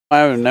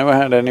I've never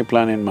had any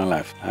plan in my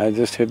life. I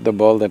just hit the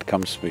ball that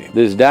comes to me.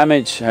 This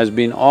damage has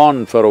been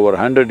on for over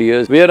 100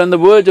 years. We are on the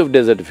verge of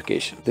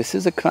desertification. This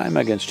is a crime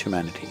against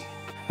humanity.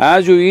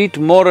 As you eat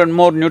more and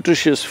more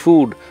nutritious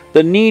food,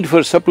 the need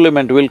for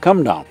supplement will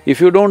come down. If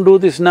you don't do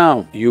this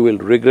now, you will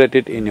regret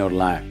it in your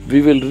life.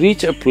 We will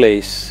reach a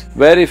place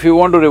where if you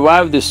want to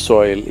revive this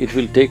soil, it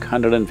will take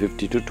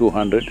 150 to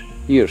 200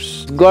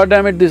 years. God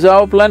damn it, this is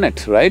our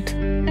planet, right?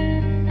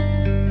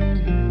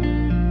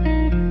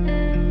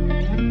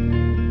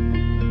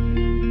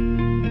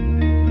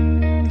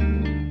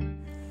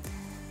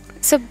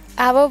 So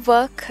our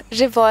work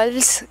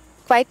revolves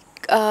quite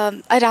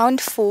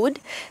around food.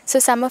 So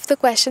some of the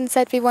questions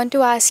that we want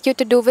to ask you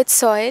to do with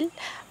soil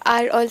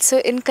are also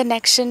in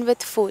connection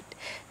with food.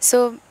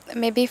 So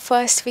maybe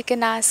first we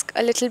can ask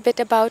a little bit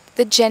about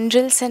the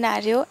general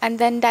scenario and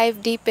then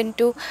dive deep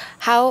into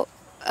how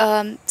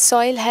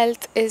soil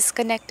health is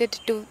connected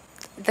to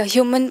the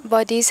human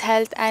body's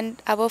health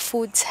and our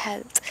food's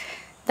health.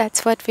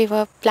 That's what we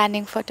were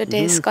planning for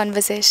today's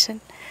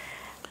conversation.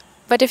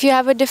 But if you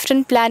have a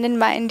different plan in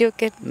mind, you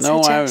can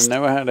No, suggest. I've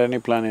never had any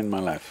plan in my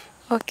life.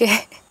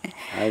 Okay.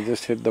 I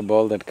just hit the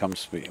ball that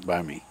comes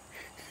by me.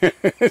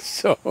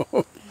 So,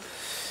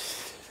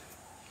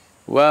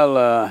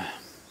 well,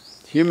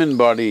 human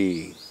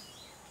body…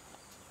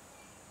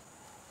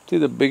 See,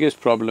 the biggest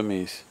problem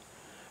is,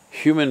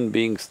 human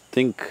beings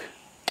think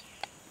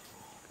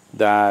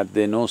that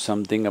they know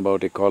something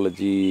about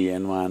ecology,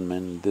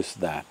 environment, this,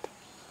 that.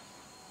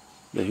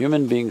 The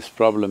human being's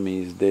problem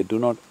is they do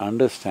not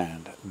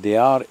understand they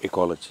are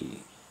ecology,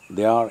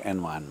 they are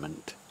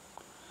environment,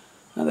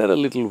 and they're a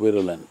little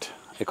virulent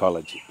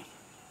ecology.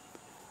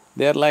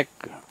 They are like,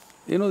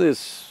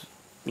 this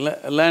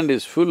land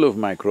is full of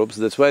microbes,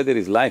 that's why there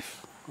is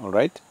life, all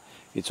right?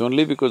 It's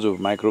only because of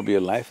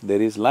microbial life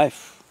there is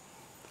life,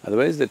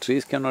 otherwise the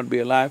trees cannot be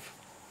alive.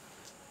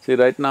 See,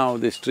 right now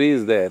this tree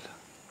is there.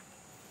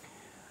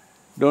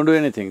 Don't do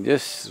anything,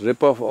 just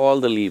rip off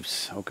all the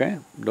leaves, okay?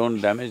 Don't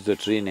damage the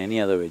tree in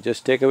any other way,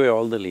 just take away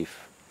all the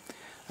leaf.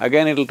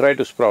 Again it'll try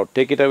to sprout,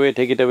 take it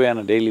away on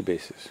a daily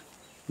basis.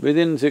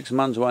 Within 6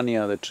 months, 1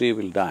 year, the tree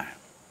will die.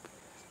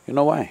 You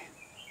know why?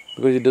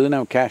 Because it doesn't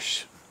have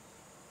cash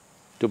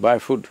to buy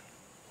food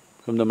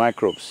from the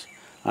microbes.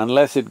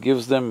 Unless it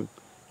gives them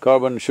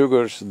carbon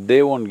sugars,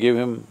 they won't give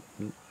him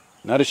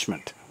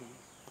nourishment.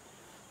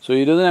 So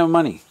he doesn't have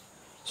money.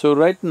 So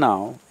right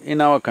now, in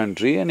our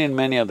country and in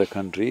many other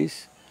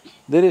countries,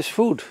 there is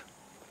food,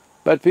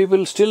 but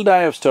people still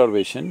die of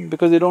starvation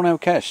because they don't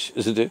have cash,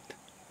 isn't it?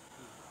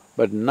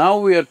 But now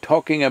we are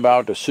talking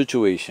about a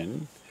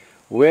situation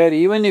where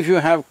even if you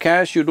have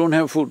cash, you don't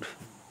have food.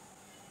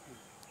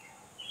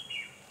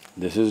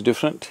 This is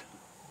different.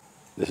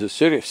 This is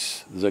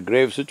serious. This is a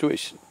grave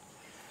situation.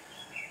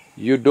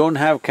 You don't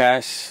have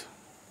cash,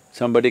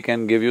 somebody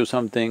can give you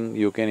something,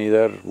 you can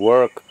either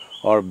work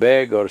or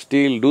beg or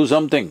steal, do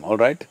something, all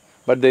right?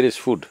 But there is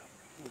food.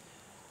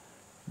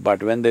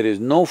 But when there is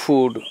no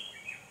food,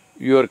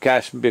 your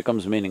cash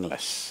becomes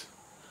meaningless.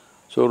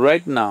 So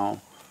right now,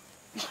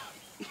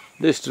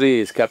 this tree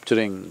is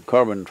capturing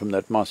carbon from the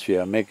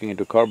atmosphere, making it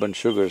to carbon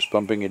sugars,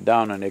 pumping it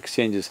down, and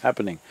exchange is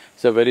happening.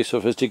 It's a very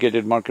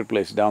sophisticated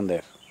marketplace down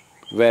there,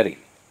 very.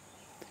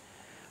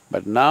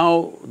 But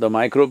now the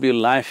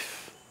microbial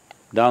life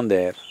down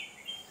there,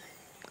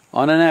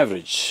 on an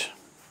average,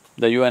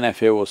 the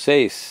UNFAO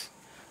says,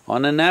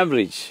 on an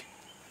average,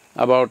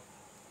 about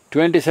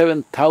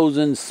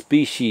 27,000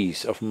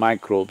 species of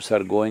microbes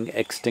are going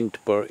extinct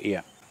per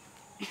year.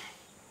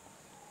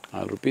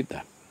 I'll repeat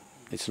that.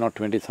 It's not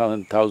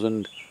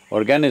 20,000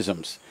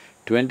 organisms,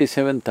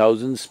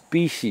 27,000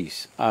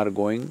 species are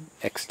going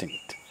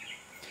extinct.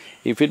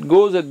 If it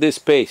goes at this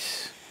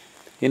pace,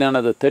 in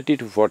another 30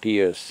 to 40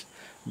 years,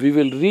 we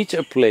will reach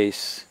a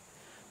place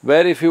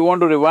where if you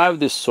want to revive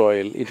this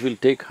soil, it will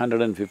take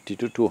 150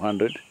 to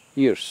 200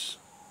 years.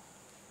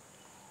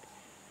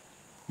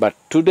 But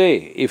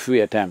today, if we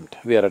attempt,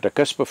 we are at a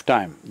cusp of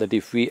time that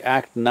if we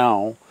act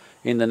now,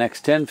 in the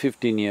next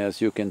 10-15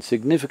 years, you can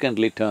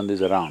significantly turn this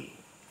around.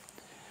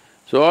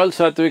 So all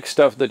Satvic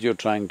stuff that you're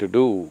trying to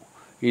do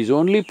is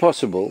only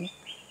possible,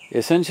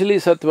 essentially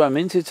Sattva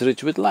means it's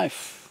rich with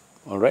life,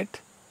 all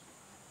right?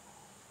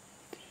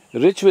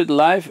 Rich with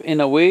life in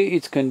a way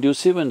it's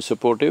conducive and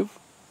supportive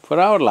for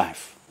our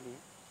life.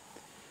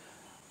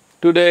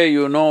 Today,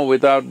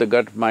 without the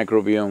gut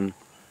microbiome,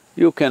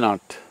 you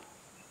cannot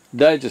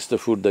digest the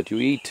food that you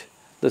eat.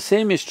 The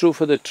same is true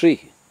for the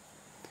tree.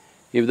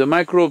 If the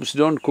microbes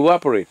don't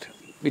cooperate,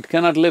 it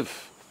cannot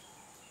live.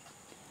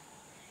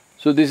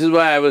 So this is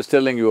why I was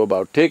telling you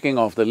about taking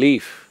off the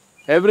leaf.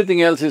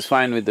 Everything else is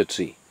fine with the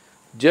tree.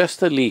 Just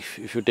the leaf,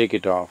 if you take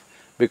it off,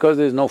 because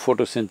there's no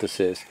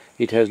photosynthesis,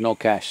 it has no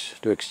cash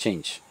to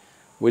exchange.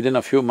 Within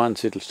a few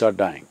months it'll start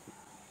dying,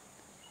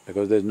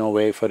 because there's no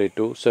way for it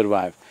to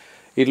survive.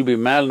 It'll be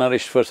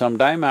malnourished for some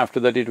time,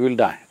 after that it will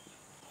die.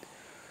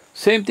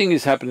 Same thing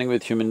is happening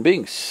with human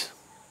beings.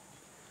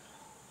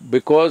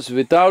 Because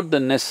without the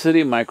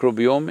necessary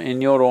microbiome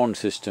in your own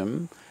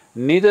system,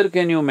 neither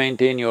can you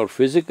maintain your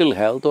physical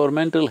health or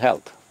mental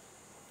health.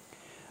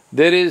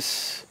 There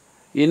is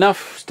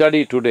enough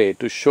study today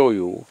to show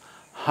you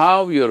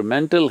how your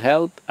mental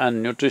health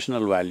and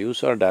nutritional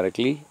values are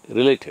directly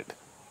related.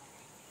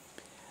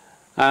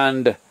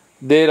 And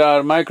there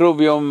are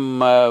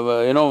microbiome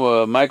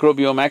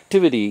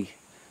activity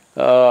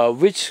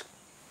which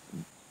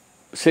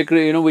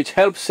which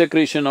helps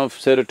secretion of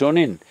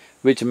serotonin,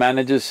 which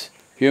manages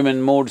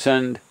human moods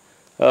and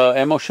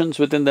emotions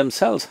within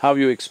themselves, how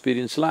you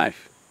experience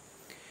life.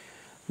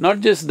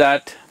 Not just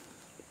that,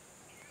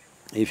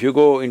 if you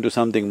go into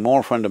something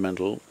more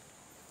fundamental,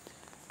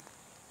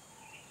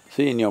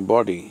 see, in your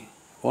body,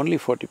 only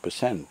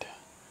 40%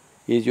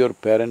 is your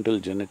parental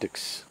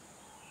genetics.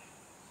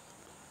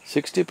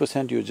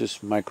 60% you're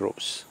just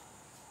microbes.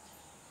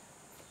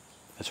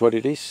 That's what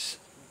it is.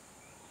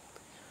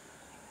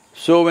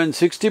 So when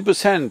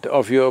 60%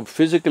 of your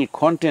physical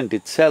content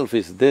itself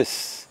is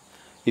this,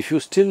 if you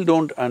still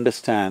don't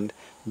understand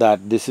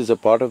that this is a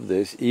part of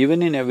this,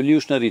 even in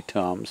evolutionary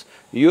terms,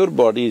 your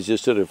body is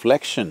just a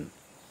reflection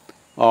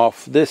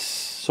of this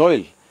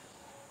soil.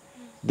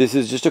 This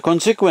is just a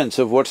consequence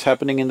of what's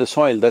happening in the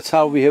soil, that's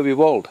how we have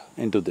evolved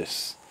into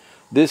this.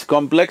 This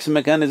complex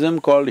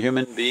mechanism called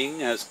human being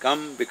has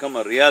become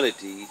a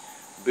reality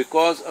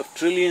because of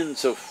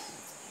trillions of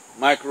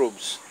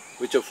microbes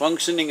which are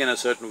functioning in a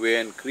certain way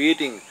and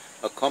creating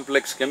a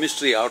complex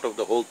chemistry out of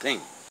the whole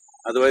thing.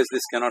 Otherwise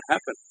this cannot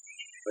happen.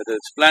 Whether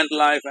it's plant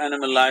life,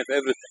 animal life,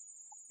 everything.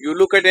 You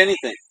look at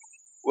anything,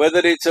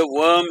 whether it's a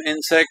worm,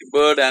 insect,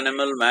 bird,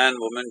 animal, man,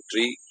 woman,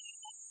 tree,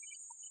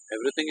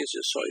 everything is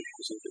just soil,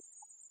 isn't it?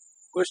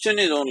 Question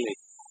is only,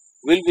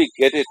 will we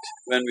get it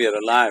when we are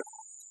alive,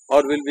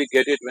 or will we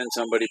get it when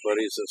somebody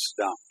buries us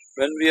down?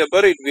 When we are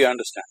buried, we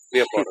understand,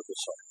 we are part of the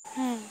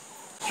soil.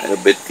 And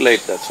a bit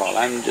late, that's all.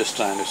 I'm just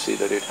trying to see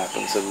that it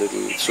happens a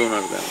little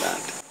sooner than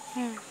that.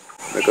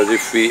 Because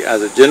if we,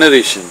 as a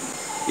generation,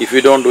 if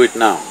we don't do it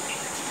now,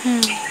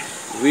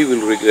 we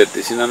will regret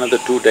this. In another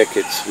 2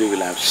 decades, we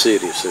will have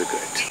serious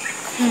regret.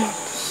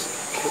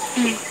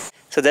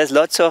 So there's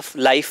lots of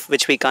life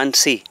which we can't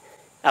see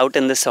out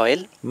in the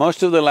soil.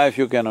 Most of the life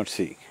you cannot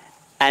see.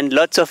 And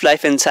lots of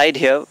life inside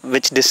here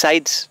which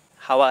decides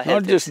how our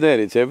health Not just is. there,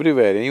 it's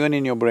everywhere, even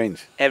in your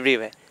brains.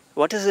 Everywhere.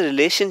 What is the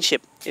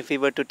relationship, if we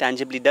were to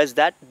tangibly, does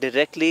that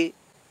directly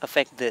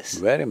affect this?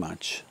 Very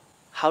much.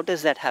 How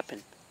does that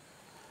happen?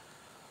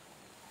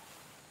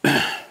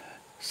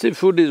 See,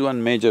 food is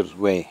one major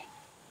way.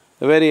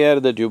 The very air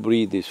that you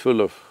breathe is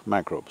full of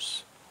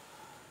microbes.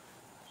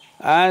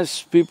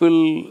 As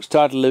people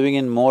start living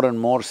in more and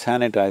more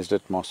sanitized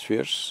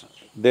atmospheres,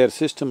 their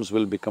systems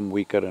will become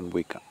weaker and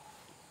weaker.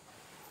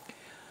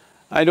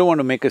 I don't want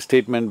to make a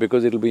statement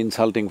because it'll be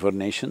insulting for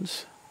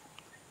nations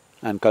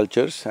and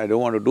cultures, I don't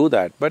want to do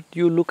that, but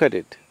you look at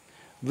it.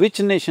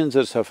 Which nations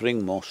are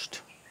suffering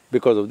most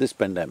because of this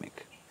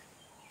pandemic?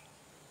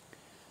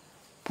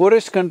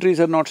 Poorest countries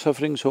are not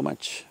suffering so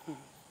much.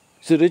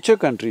 It's the richer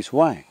countries,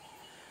 why?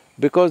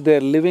 Because they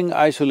are living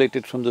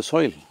isolated from the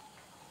soil.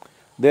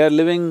 They are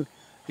living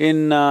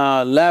in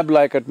a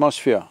lab-like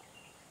atmosphere.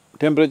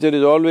 Temperature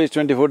is always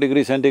 24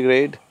 degrees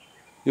centigrade,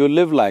 you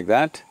live like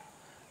that,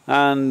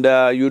 and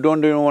you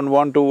don't even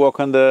want to walk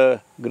on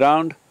the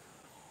ground.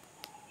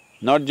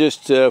 Not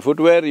just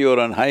footwear, you're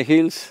on high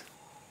heels.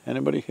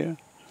 Anybody here?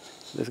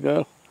 This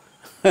girl?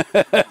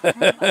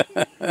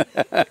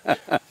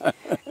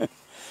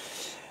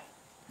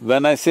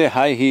 When I say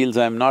high heels,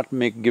 I'm not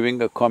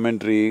giving a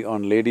commentary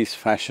on ladies'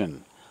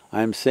 fashion.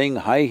 I'm saying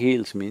high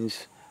heels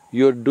means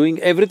you're doing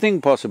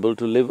everything possible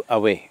to live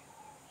away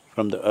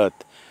from the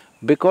earth,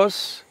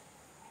 because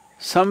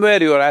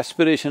somewhere your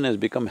aspiration has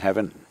become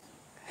heaven.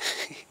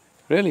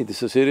 Really, this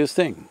is a serious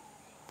thing.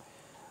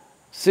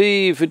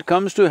 See, if it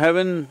comes to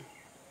heaven,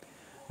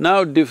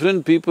 now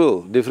different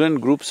people, different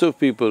groups of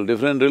people,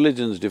 different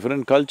religions,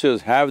 different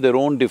cultures have their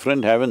own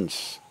different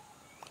heavens,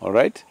 all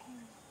right?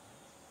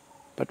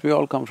 But we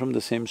all come from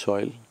the same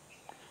soil.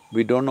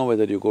 We don't know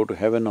whether you go to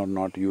heaven or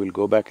not, you will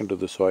go back into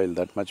the soil,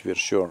 that much we're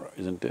sure,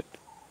 isn't it?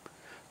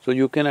 So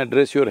you can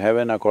address your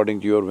heaven according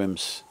to your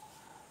whims,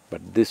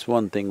 but this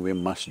one thing we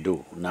must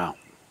do now.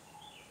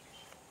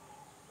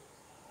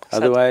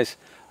 Otherwise,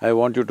 I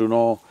want you to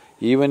know,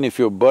 even if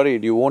you're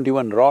buried, you won't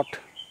even rot.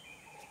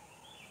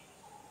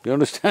 You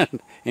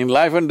understand? In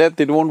life and death,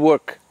 it won't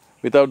work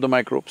without the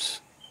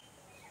microbes.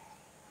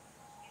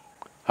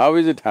 How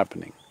is it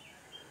happening?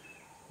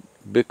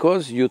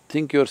 Because you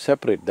think you're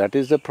separate, that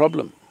is the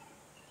problem.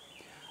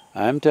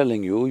 I'm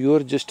telling you,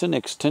 you're just an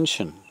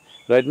extension.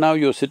 Right now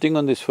you're sitting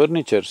on this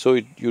furniture, so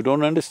you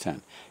don't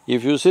understand.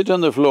 If you sit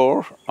on the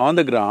floor, on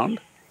the ground,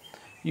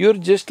 you're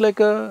just like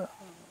a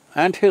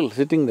anthill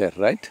sitting there,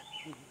 right?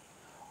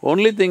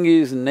 Only thing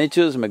is,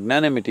 nature's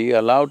magnanimity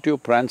allowed you to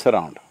prance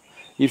around.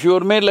 If you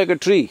were made like a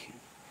tree,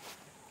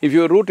 if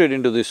you're rooted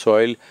into this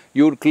soil,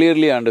 you would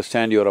clearly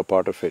understand you're a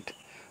part of it.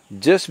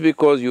 Just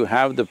because you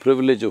have the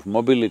privilege of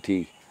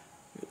mobility,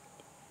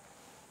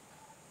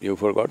 you've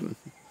forgotten.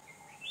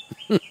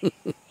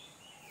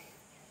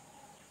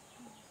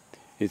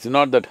 It's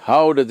not that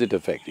how does it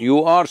affect,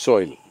 you are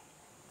soil, you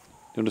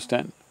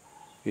understand?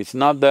 It's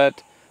not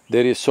that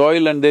there is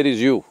soil and there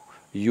is you.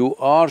 You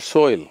are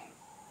soil,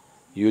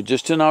 you're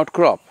just an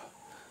outcrop,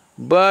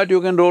 but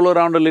you can roll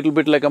around a little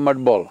bit like a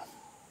mud ball.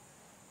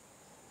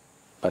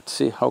 But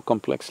see how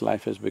complex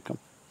life has become.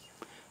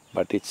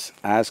 But it's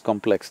as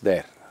complex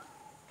there,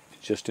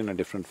 it's just in a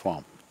different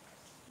form.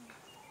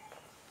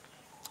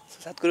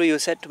 So Sadhguru, you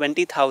said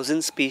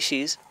 20,000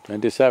 species.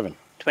 27.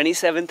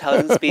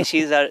 27,000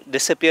 species are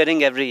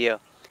disappearing every year.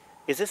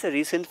 Is this a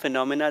recent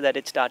phenomena that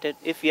it started?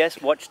 If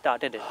yes, what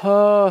started it?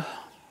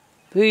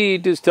 See,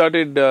 it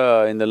started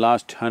in the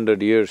last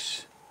 100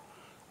 years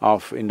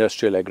of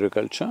industrial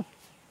agriculture.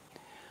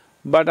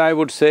 But I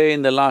would say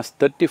in the last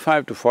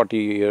 35 to 40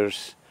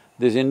 years,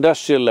 this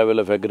industrial level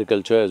of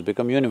agriculture has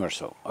become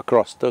universal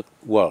across the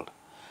world.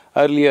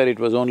 Earlier it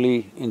was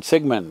only in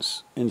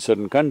segments in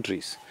certain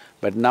countries,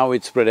 but now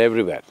it's spread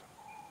everywhere.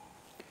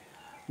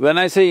 When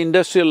I say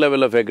industrial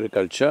level of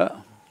agriculture,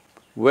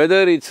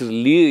 whether it's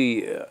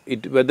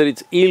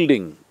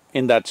yielding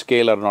in that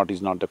scale or not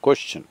is not the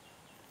question.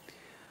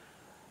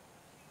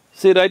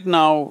 See, right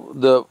now,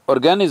 the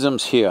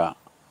organisms here,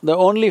 the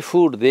only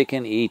food they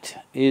can eat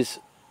is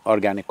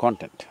organic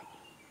content.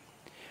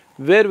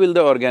 Where will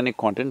the organic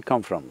content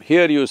come from?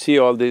 Here you see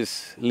all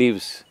these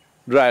leaves,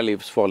 dry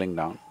leaves falling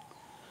down.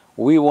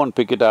 We won't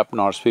pick it up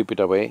nor sweep it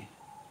away.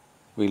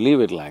 We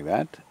leave it like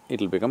that,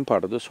 it'll become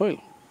part of the soil.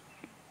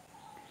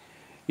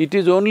 It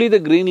is only the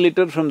green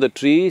litter from the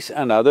trees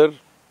and other,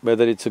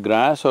 whether it's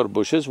grass or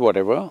bushes,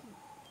 whatever,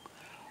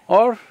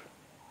 or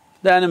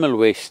the animal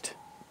waste,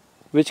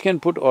 which can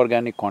put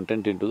organic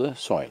content into the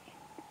soil.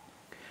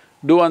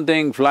 Do one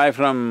thing, fly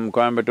from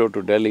Coimbatore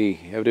to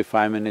Delhi, every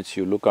 5 minutes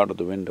you look out of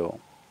the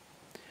window.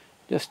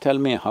 Just tell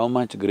me how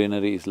much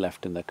greenery is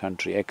left in the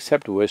country,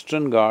 except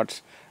Western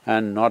Ghats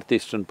and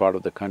northeastern part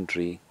of the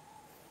country.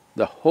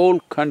 The whole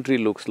country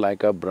looks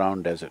like a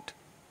brown desert.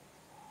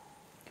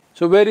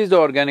 So where is the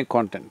organic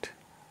content?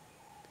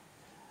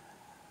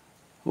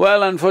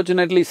 Well,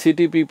 unfortunately,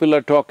 city people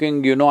are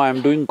talking,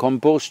 I'm doing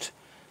compost.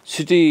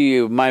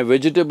 My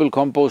vegetable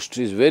compost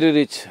is very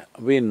rich.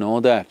 We know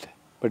that,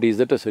 but is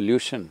that a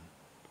solution?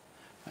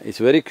 It's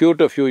very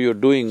cute of you, you're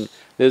doing…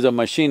 There's a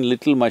machine,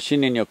 little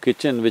machine in your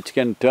kitchen which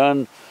can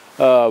turn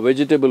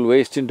vegetable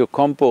waste into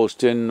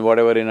compost in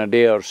whatever, in a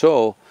day or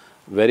so.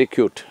 Very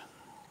cute,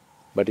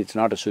 but it's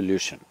not a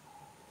solution.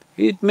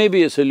 It may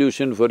be a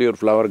solution for your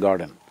flower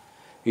garden.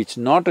 It's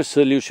not a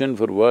solution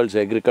for world's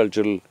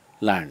agricultural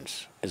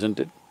lands, isn't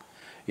it?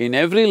 In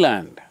every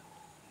land,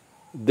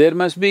 there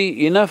must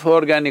be enough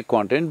organic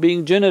content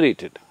being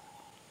generated.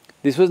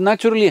 This was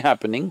naturally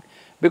happening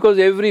because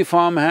every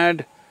farm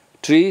had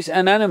trees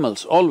and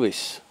animals,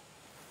 always.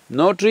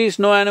 No trees,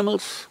 no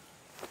animals,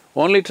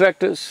 only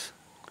tractors.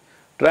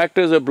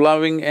 Tractors are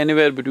plowing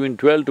anywhere between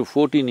 12 to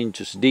 14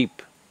 inches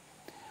deep.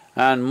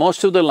 And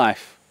most of the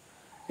life,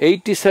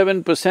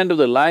 87% of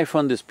the life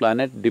on this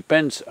planet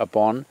depends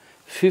upon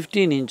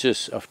 15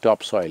 inches of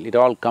topsoil, it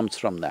all comes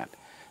from that.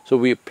 So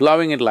we're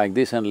plowing it like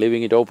this and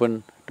leaving it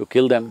open to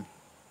kill them.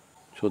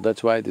 So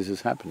that's why this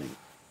is happening.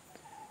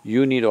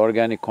 You need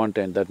organic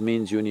content, that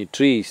means you need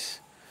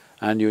trees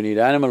and you need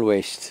animal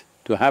waste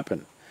to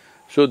happen.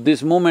 So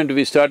this movement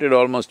we started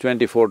almost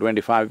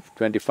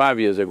 25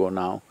 years ago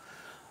now,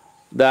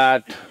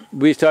 that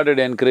we started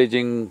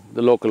encouraging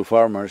the local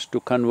farmers to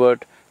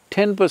convert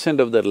 10%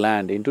 of their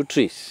land into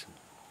trees.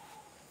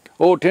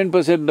 Oh,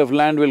 10% of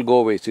land will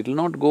go waste, it will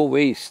not go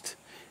waste.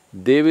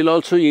 They will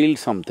also yield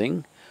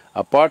something.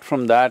 Apart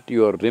from that,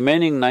 your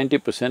remaining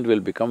 90% will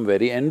become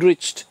very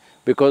enriched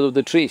because of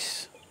the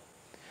trees.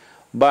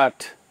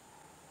 But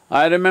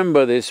I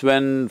remember this,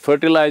 when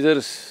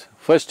fertilizers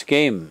first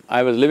came,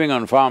 I was living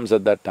on farms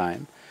at that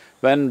time,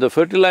 when the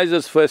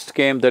fertilizers first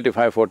came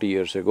 35–40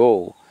 years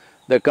ago,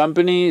 the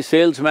company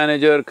sales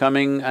manager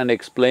coming and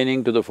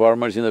explaining to the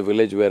farmers in the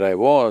village where I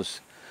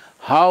was,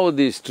 how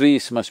these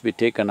trees must be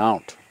taken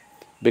out.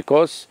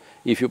 Because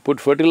if you put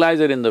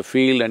fertilizer in the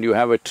field and you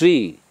have a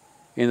tree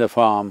in the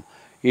farm,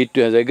 it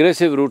has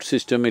aggressive root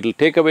system, it'll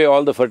take away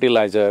all the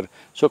fertilizer,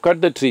 so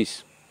cut the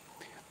trees.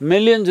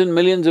 Millions and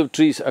millions of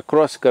trees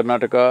across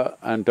Karnataka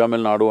and Tamil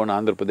Nadu and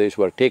Andhra Pradesh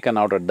were taken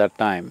out at that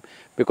time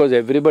because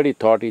everybody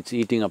thought it's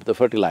eating up the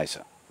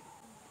fertilizer.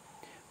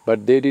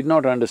 But they did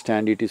not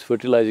understand it is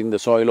fertilizing the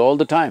soil all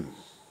the time.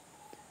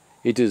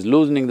 It is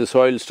loosening the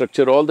soil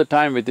structure all the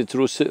time with its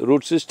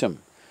root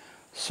system.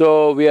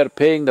 So we are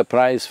paying the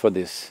price for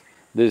this.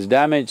 This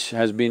damage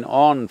has been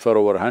on for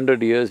over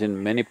 100 years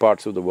in many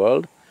parts of the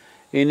world.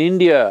 In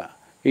India,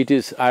 it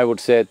is, I would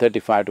say,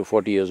 35 to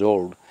 40 years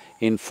old.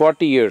 In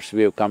 40 years,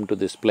 we have come to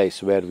this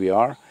place where we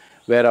are,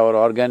 where our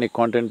organic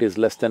content is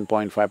less than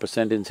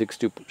 0.5% in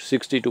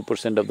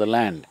 62% of the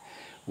land,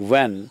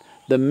 when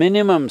the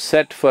minimum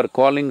set for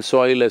calling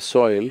soil as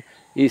soil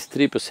is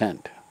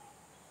 3%.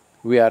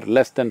 We are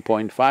less than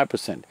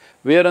 0.5%.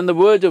 We are on the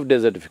verge of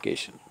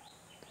desertification.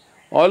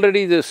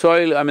 Already the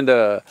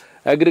the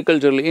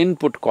agricultural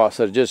input costs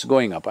are just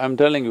going up. I'm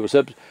telling you,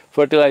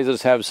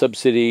 fertilizers have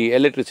subsidy,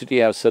 electricity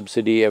has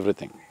subsidy,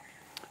 everything.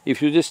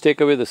 If you just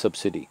take away the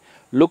subsidy,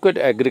 look at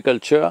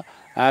agriculture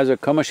as a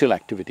commercial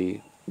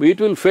activity, it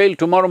will fail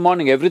tomorrow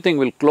morning, everything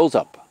will close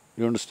up.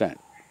 You understand?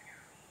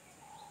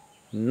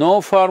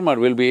 No farmer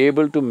will be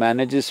able to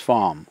manage his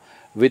farm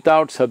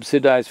without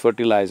subsidized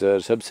fertilizer,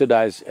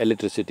 subsidized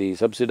electricity,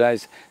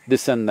 subsidized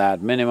this and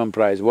that, minimum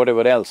price,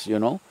 whatever else, you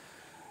know.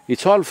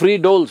 It's all free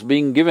doles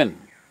being given.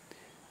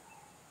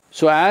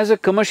 So as a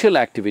commercial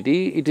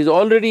activity, it is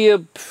already a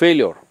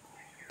failure.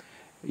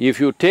 If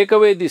you take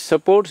away these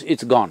supports,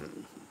 it's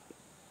gone.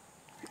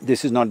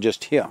 This is not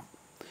just here.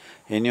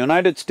 In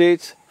United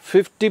States,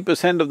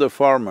 50% of the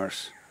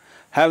farmers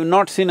have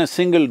not seen a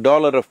single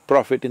dollar of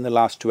profit in the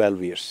last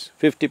 12 years,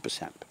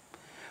 50%.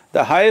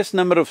 The highest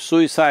number of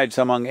suicides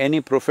among any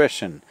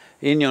profession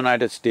in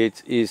United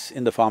States is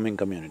in the farming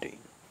community.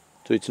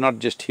 So it's not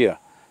just here.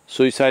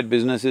 Suicide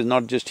business is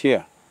not just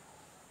here.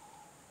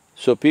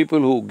 So people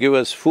who give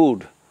us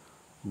food,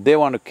 they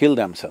want to kill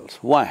themselves.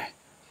 Why?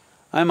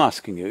 I'm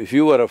asking you, if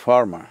you were a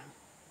farmer,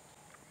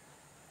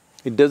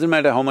 it doesn't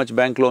matter how much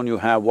bank loan you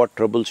have, what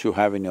troubles you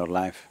have in your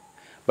life,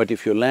 but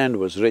if your land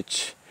was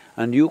rich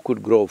and you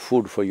could grow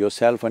food for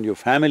yourself and your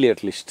family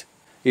at least,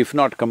 if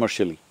not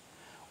commercially,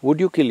 would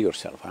you kill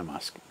yourself, I'm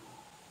asking?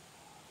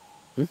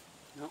 No.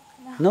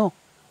 No.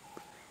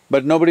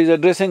 But nobody's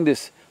addressing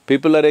this.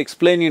 People are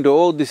explaining to,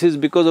 oh, this is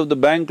because of the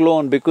bank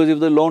loan, because of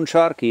the loan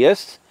shark.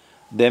 Yes,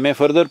 they may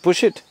further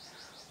push it,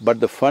 but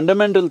the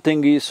fundamental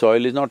thing is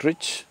soil is not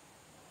rich.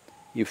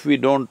 If we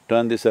don't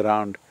turn this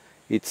around,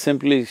 it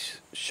simply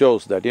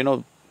shows that, you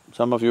know,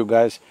 some of you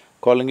guys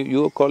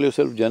you call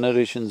yourself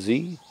Generation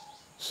Z?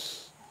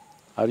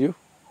 Are you?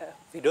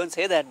 We don't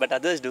say that, but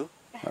others do.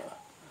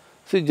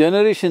 See,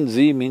 Generation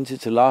Z means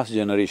it's the last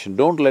generation,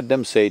 don't let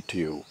them say it to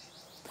you.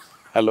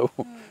 Hello?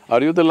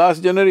 Are you the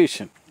last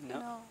generation?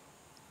 No.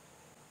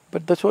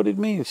 But that's what it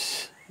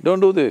means. Don't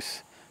do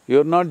this.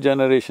 You're not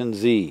Generation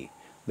Z.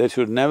 There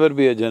should never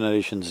be a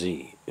Generation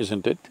Z,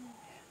 isn't it?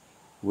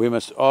 We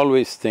must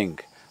always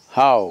think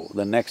how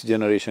the next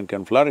generation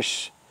can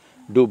flourish,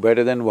 do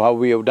better than how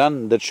we have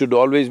done. That should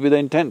always be the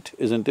intent,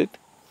 isn't it?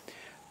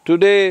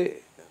 Today,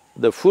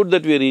 the food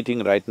that we are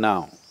eating right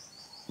now,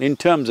 in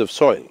terms of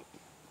soil,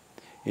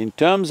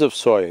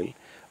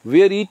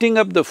 we are eating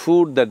up the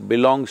food that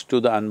belongs to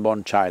the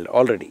unborn child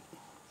already.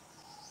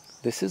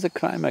 This is a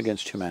crime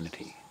against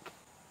humanity.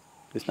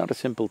 It's not a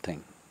simple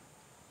thing.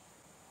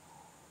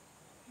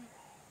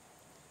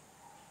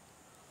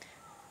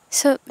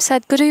 So,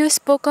 Sadhguru, you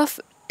spoke of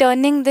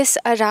turning this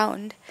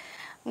around.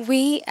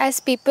 We as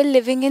people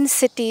living in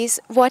cities,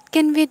 what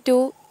can we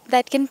do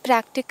that can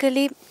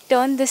practically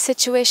turn this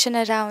situation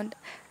around?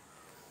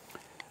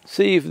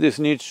 See if this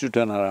needs to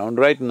turn around.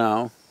 Right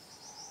now,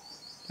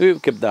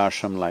 we've kept the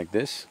ashram like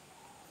this.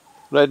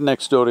 Right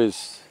next door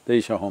is the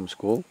Isha home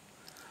school.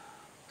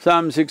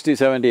 Some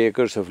 60-70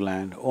 acres of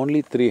land,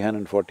 only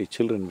 340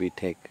 children we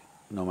take.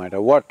 No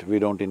matter what, we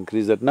don't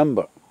increase that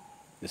number.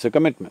 It's a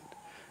commitment.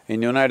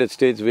 In United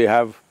States, we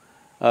have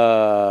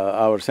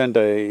our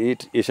center,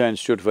 Isha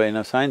Institute for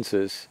Inner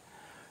Sciences,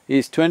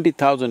 is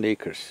 20,000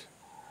 acres.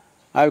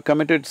 I've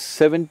committed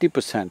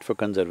 70% for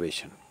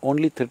conservation,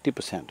 only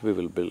 30% we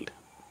will build.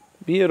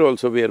 Here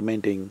also we are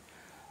maintaining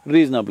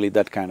reasonably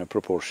that kind of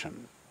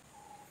proportion.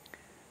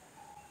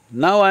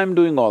 Now I'm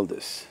doing all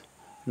this.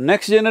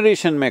 Next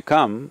generation may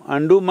come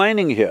and do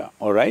mining here,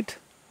 all right?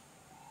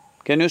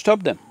 Can you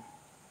stop them?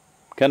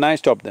 Can I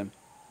stop them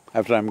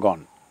after I'm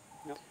gone?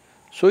 No.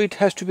 So it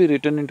has to be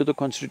written into the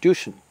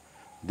constitution.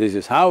 This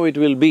is how it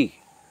will be.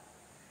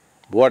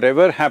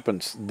 Whatever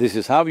happens, this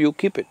is how you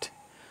keep it.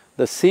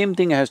 The same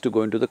thing has to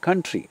go into the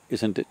country,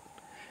 isn't it?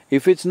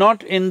 If it's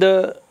not in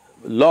the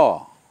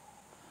law,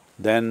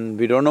 then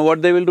we don't know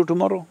what they will do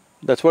tomorrow.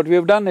 That's what we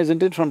have done,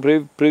 isn't it? From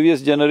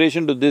previous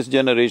generation to this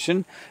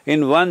generation,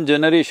 in one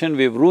generation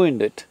we've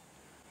ruined it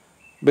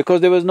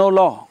because there was no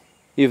law.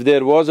 If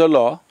there was a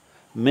law,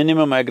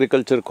 minimum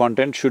agriculture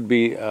content should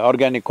be…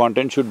 organic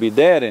content should be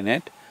there in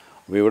it,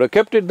 we would have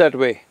kept it that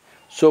way.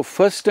 So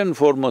first and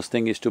foremost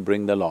thing is to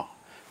bring the law.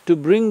 To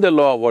bring the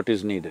law, what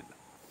is needed?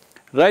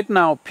 Right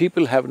now,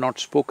 people have not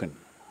spoken.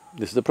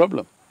 This is the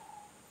problem.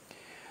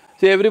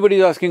 See, everybody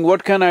is asking,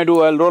 what can I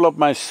do? I'll roll up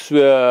my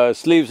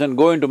sleeves and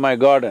go into my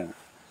garden.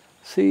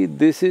 See,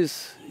 this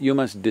is… you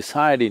must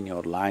decide in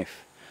your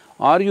life,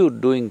 are you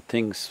doing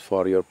things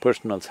for your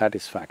personal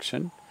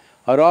satisfaction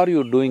or are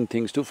you doing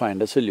things to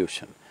find a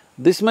solution?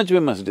 This much we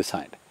must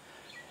decide.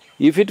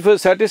 If it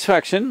was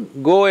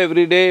satisfaction, go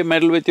every day,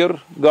 meddle with your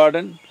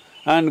garden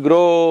and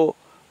grow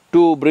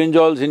 2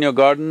 brinjals in your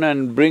garden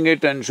and bring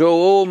it and show,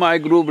 oh, I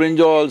grew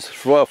brinjals,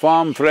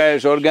 farm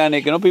fresh,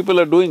 organic, you know, people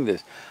are doing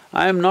this.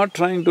 I am not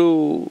trying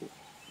to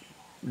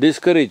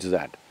discourage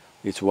that.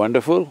 It's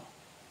wonderful.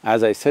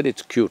 As I said,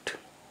 it's cute,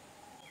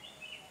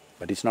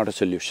 but it's not a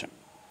solution.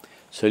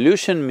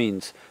 Solution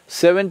means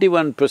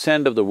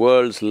 71% of the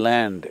world's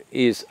land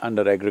is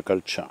under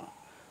agriculture.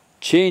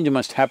 Change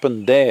must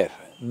happen there,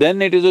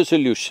 then it is a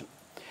solution.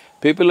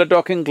 People are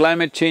talking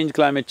climate change,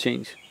 climate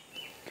change.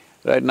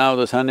 Right now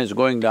the sun is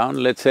going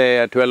down, let's say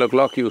at 12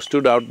 o'clock you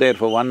stood out there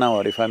for 1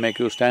 hour, if I make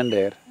you stand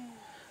there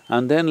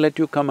and then let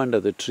you come under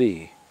the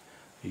tree,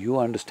 you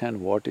understand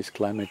what is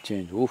climate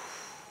change,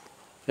 oof.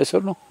 Yes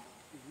or no?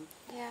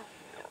 Yeah.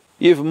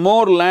 If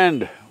more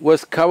land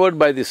was covered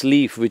by this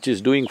leaf which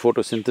is doing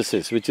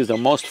photosynthesis, which is the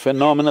most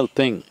phenomenal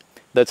thing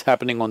that's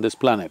happening on this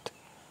planet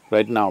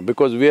right now,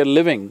 because we are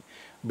living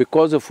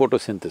because of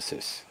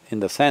photosynthesis,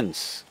 in the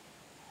sense…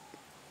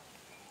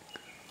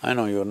 I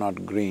know you're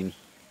not green.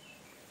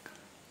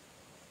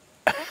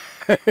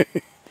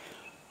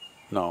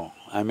 No,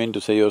 I mean to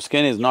say your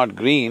skin is not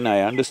green,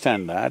 I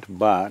understand that,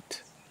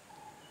 but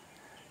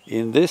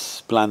in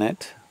this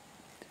planet,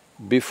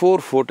 before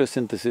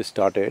photosynthesis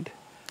started,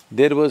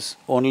 there was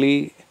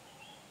only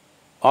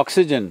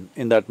oxygen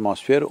in the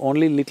atmosphere,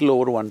 only little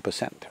over 1%,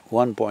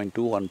 1.2,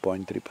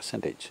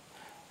 1.3%.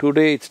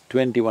 Today it's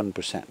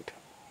 21%.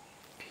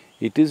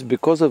 It is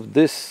because of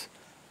this,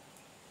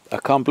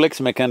 a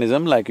complex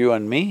mechanism like you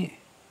and me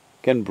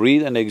can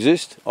breathe and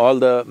exist, all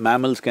the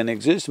mammals can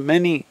exist,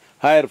 many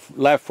higher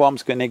life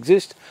forms can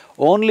exist,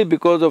 only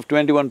because of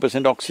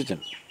 21%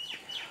 oxygen.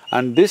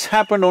 And this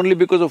happened only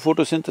because of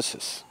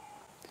photosynthesis.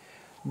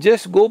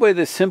 Just go by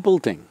this simple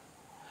thing.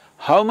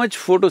 How much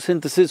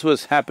photosynthesis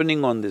was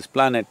happening on this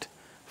planet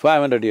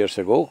 500 years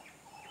ago?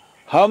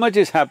 How much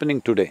is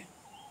happening today?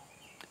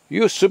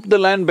 You strip the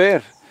land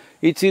bare,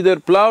 it's either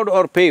plowed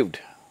or paved.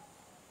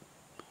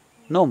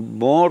 No,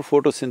 more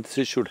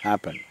photosynthesis should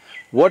happen.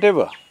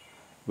 Whatever,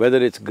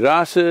 whether it's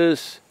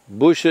grasses,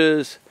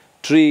 bushes,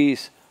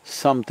 trees,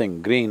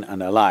 something green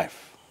and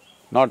alive.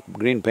 Not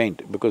green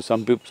paint, because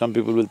some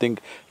people will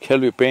think, shall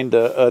we paint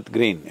the earth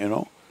green, you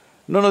know?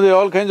 No, there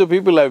are all kinds of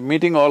people, I'm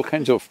meeting all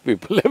kinds of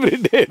people every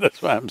day,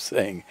 that's why I'm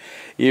saying.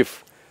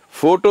 If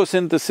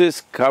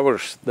photosynthesis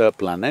covers the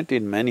planet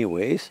in many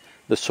ways,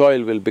 the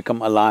soil will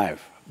become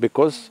alive,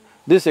 because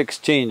this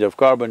exchange of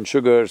carbon,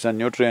 sugars and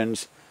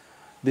nutrients,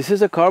 this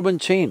is a carbon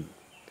chain.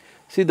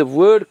 See, the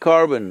word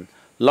carbon,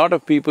 lot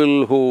of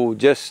people who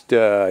just,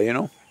 either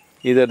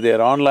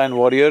they're online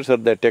warriors or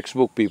they're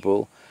textbook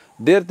people,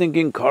 they're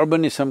thinking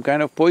carbon is some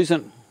kind of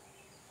poison.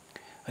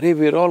 Arey,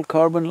 we're all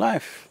carbon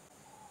life.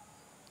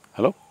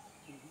 Hello?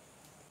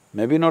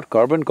 Maybe not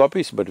carbon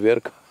copies, but we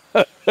are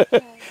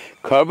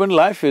carbon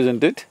life,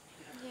 isn't it?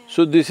 Yeah.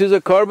 So this is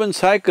a carbon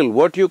cycle.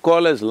 What you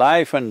call as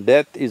life and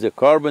death is a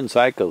carbon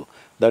cycle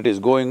that is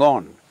going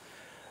on.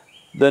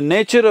 The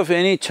nature of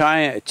any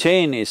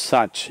chain is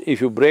such, if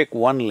you break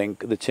one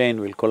link, the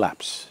chain will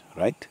collapse,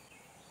 right?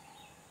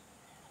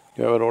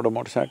 You ever rode a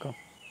motorcycle?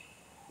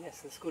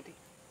 Yes, a scooty.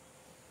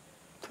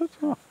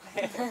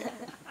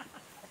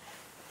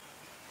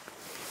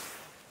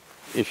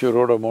 If you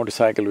rode a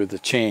motorcycle with a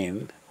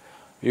chain,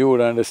 you would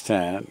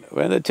understand,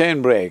 when the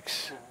chain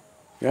breaks,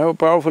 you have a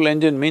powerful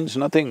engine means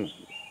nothing,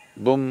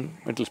 boom,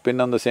 it'll spin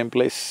on the same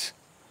place.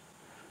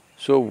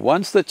 So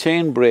once the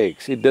chain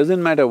breaks, it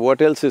doesn't matter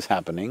what else is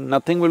happening,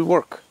 nothing will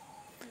work.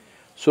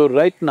 So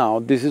right now,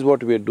 this is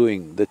what we are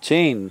doing. The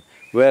chain,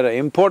 where an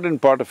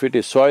important part of it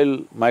is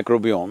soil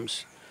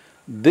microbiomes,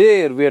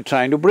 there we are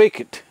trying to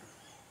break it.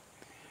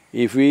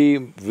 If we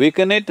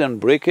weaken it and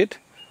break it,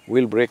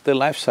 we'll break the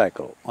life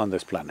cycle on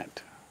this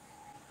planet.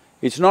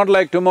 It's not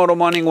like tomorrow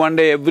morning, one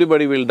day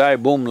everybody will die,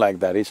 boom, like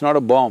that. It's not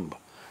a bomb.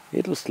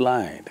 It'll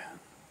slide.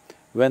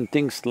 When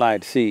things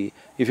slide, see,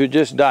 if you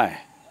just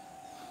die,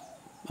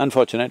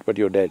 unfortunate, but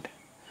you're dead.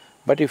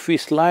 But if we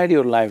slide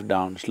your life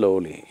down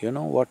slowly, you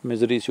know what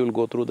miseries you'll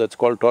go through, that's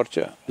called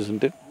torture,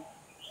 isn't it?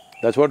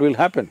 That's what will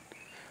happen.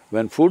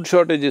 When food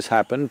shortages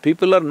happen,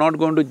 people are not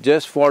going to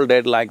just fall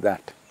dead like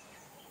that.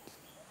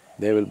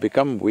 They will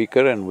become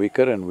weaker and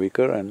weaker and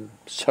weaker and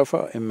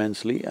suffer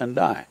immensely and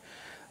die.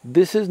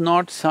 This is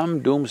not some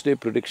doomsday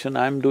prediction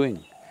I'm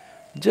doing.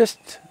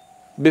 Just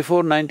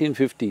before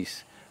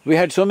 1950s, we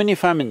had so many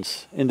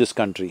famines in this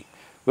country,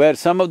 where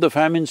some of the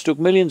famines took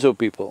millions of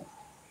people.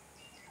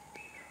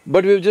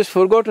 But we've just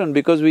forgotten,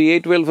 because we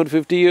ate well for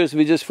 50 years,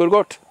 we just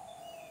forgot.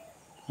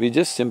 We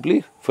just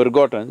simply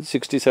forgotten,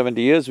 60,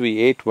 70 years we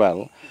ate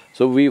well,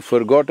 so we've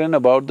forgotten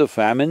about the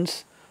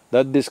famines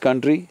that this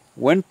country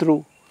went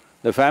through,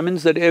 the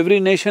famines that every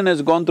nation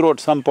has gone through at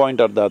some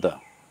point or the other.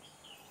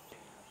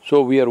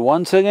 So we are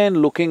once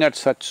again looking at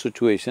such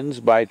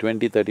situations by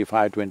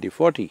 2035,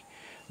 2040.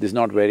 This is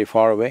not very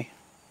far away.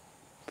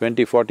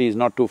 2040 is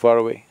not too far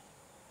away.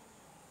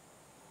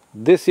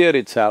 This year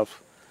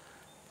itself,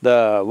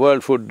 the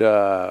World Food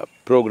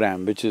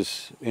Program, which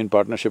is in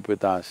partnership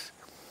with us,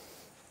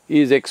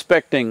 is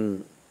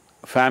expecting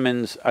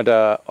famines at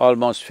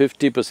almost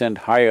 50%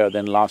 higher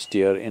than last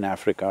year in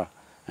Africa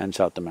and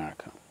South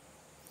America.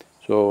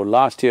 So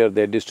last year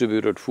they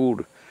distributed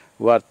food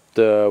worth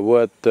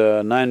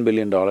 $9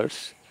 billion.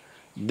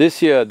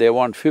 This year they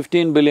want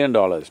 $15 billion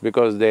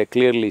because they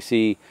clearly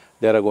see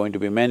there are going to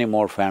be many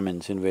more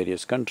famines in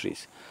various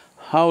countries.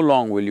 How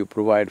long will you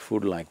provide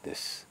food like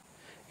this?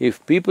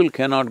 If people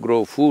cannot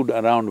grow food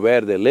around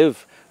where they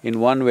live in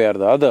one way or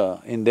the other,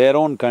 in their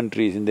own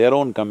countries, in their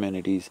own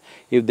communities,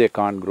 if they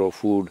can't grow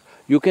food,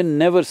 you can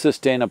never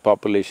sustain a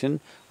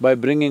population by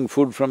bringing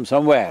food from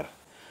somewhere.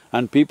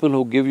 And people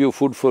who give you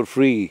food for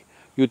free,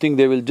 you think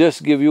they will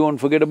just give you and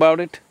forget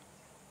about it?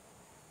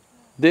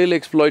 They'll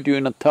exploit you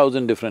in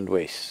 1,000 different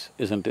ways,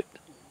 isn't it?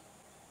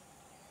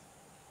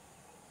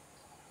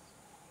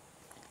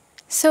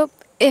 So,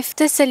 if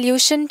the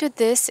solution to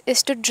this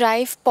is to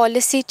drive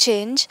policy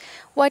change,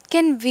 what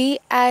can we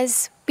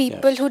as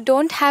people Yes. who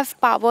don't have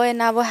power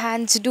in our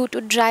hands do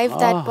to drive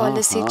that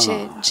policy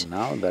change?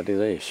 Now that is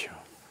the issue.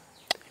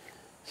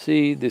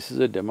 See, this is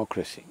a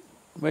democracy.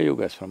 Where you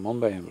guys from?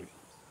 Mumbai only?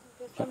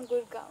 We're from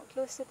Gurgaon,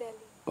 close to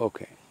Delhi.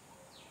 Okay.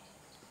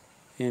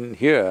 In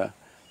here,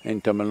 in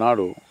Tamil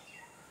Nadu,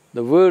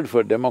 the word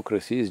for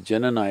democracy is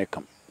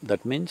Jananayakam.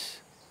 That means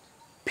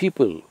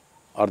people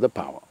are the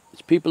power,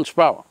 it's people's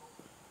power.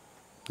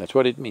 That's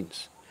what it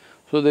means.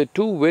 So there are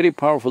two very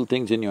powerful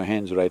things in your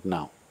hands right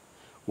now.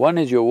 One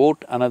is your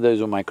vote, another is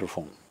your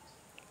microphone.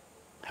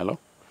 Hello?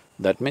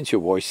 That means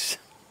your voice.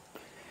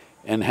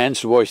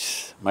 Enhanced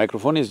voice.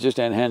 Microphone is just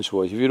enhanced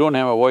voice. If you don't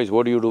have a voice,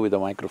 what do you do with a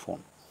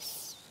microphone?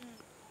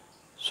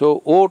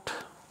 So vote,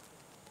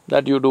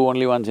 that you do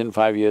only once in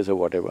 5 years or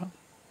whatever,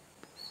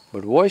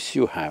 but voice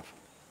you have.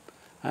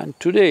 And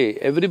today,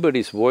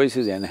 everybody's voice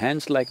is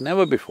enhanced like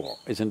never before,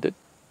 isn't it?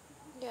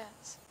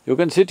 Yes. You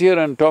can sit here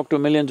and talk to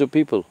millions of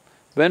people.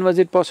 When was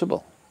it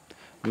possible?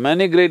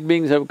 Many great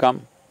beings have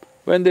come.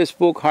 When they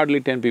spoke,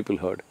 hardly 10 people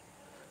heard.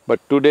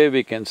 But today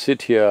we can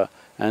sit here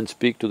and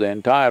speak to the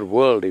entire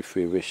world if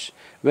we wish.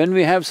 When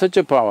we have such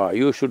a power,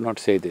 you should not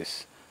say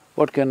this,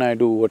 "What can I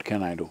do, what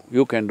can I do?"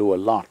 You can do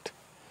a lot.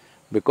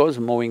 Because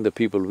moving the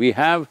people, we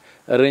have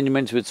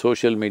arrangements with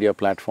social media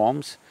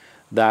platforms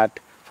that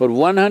for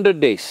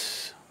 100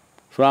 days,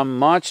 from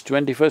March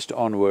 21st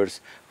onwards,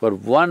 for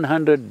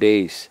 100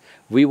 days,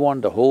 we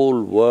want the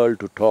whole world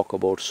to talk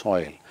about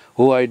soil.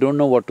 Oh, I don't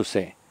know what to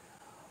say.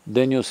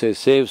 Then you say,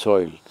 save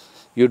soil.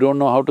 You don't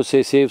know how to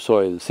say save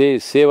soil, say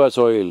save our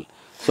soil,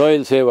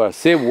 soil save us,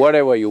 say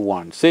whatever you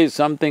want. Say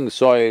something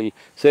soil,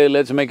 say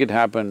let's make it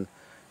happen.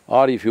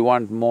 Or if you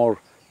want more,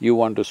 you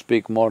want to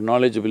speak more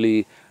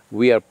knowledgeably,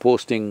 we are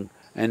posting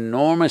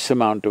enormous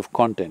amount of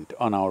content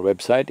on our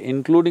website,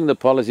 including the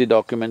policy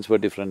documents for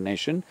different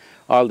nation.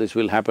 All this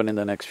will happen in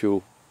the next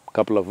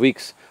couple of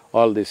weeks.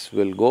 All this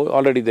will go…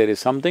 already there is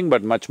something,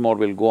 but much more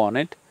will go on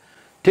it.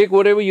 Take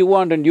whatever you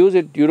want and use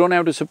it, you don't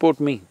have to support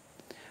me.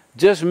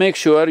 Just make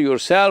sure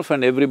yourself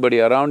and everybody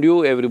around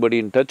you, everybody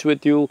in touch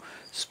with you,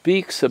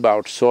 speaks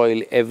about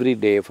soil every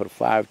day for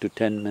 5 to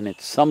 10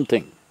 minutes,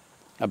 something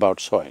about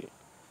soil.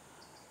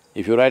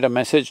 If you write a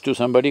message to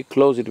somebody,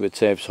 close it with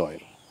save soil.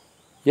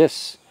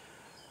 Yes.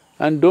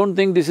 And don't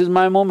think this is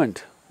my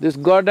moment. This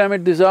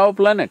goddammit, this is our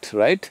planet,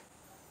 right?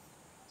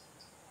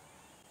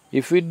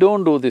 If we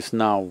don't do this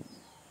now,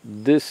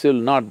 this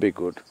will not be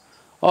good.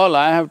 All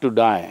I have to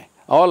die,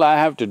 all I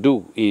have to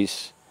do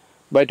is,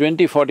 by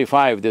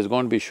 2045, there's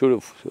going to be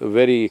a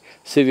very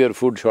severe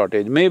food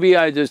shortage. Maybe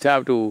I just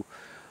have to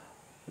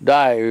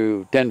die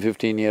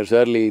 10-15 years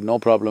early, no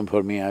problem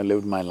for me, I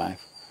lived my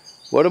life.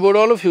 What about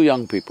all of you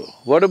young people?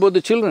 What about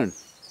the children?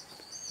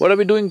 What are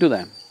we doing to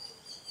them?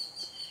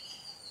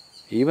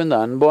 Even the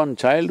unborn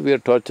child, we are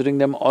torturing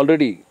them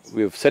already.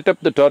 We've set up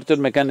the torture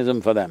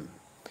mechanism for them.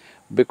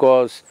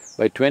 Because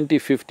by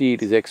 2050,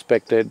 it is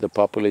expected the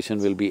population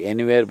will be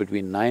anywhere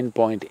between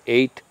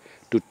 9.8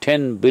 to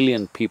 10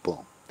 billion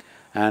people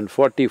and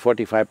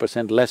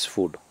 40–45% less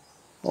food.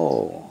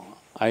 Oh,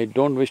 I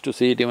don't wish to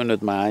see it even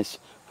with my eyes,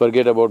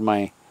 forget about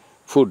my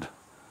food.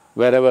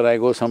 Wherever I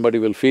go, somebody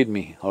will feed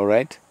me, all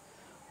right?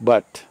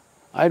 But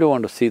I don't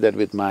want to see that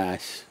with my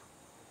eyes.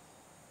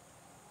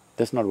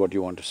 That's not what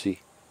you want to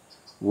see.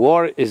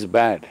 War is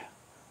bad,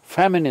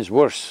 famine is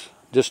worse,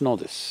 just know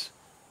this.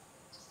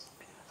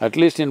 At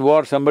least in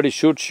war, somebody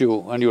shoots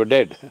you and you're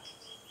dead.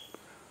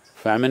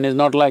 Famine is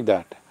not like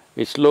that,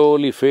 it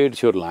slowly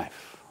fades your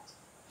life.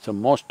 So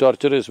most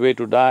torturous way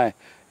to die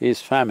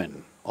is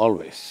famine,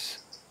 always.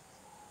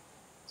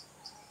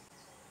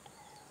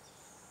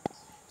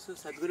 So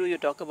Sadhguru, you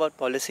talk about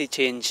policy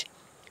change,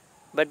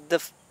 but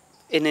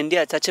in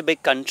India, it's such a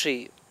big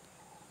country,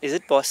 is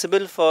it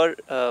possible for…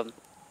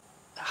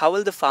 how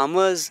will the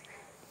farmers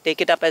take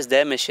it up as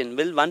their mission?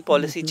 Will one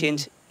policy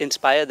change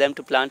inspire them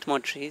to plant more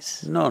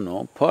trees?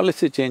 No,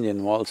 policy change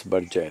involves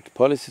budget,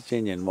 policy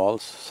change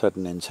involves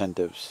certain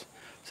incentives.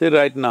 See,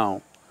 right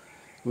now,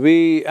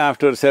 we,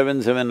 after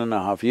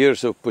 7.5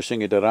 years of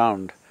pushing it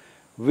around,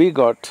 we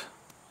got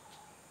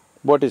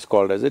what is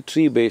called as a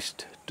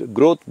tree-based,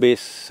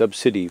 growth-based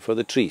subsidy for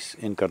the trees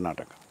in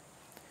Karnataka.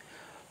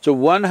 So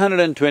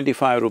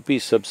 125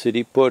 rupees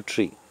subsidy per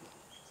tree,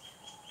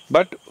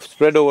 but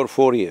spread over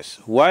 4 years.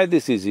 Why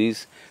this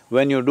is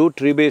when you do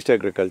tree-based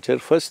agriculture,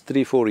 first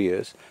 3–4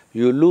 years,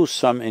 you lose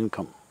some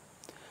income.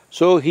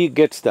 So he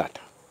gets that.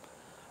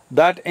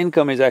 That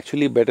income is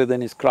actually better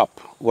than his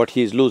crop, what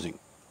he is losing.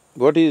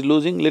 What he is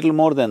losing, little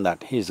more than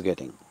that he is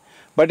getting.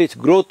 But it's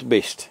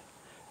growth-based.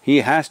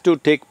 He has to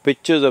take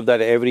pictures of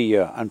that every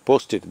year and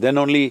post it, then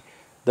only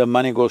the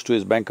money goes to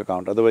his bank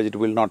account, otherwise it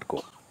will not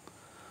go.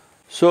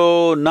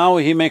 So now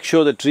he makes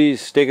sure the tree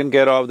is taken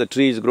care of, the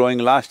tree is growing.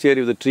 Last year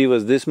if the tree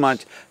was this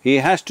much, he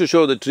has to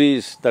show the tree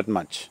is that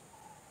much,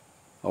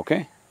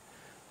 okay?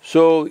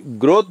 So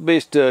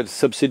growth-based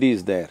subsidy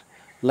is there.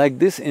 Like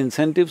this,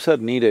 incentives are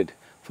needed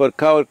For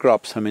cover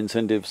crops, some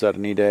incentives are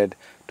needed.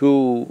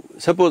 To…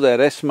 suppose I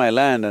rest my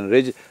land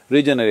and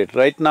regenerate,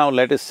 right now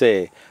let us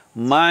say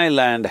my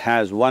land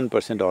has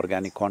 1%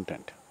 organic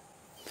content.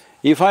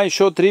 If I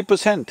show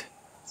 3%,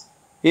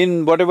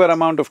 in whatever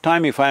amount of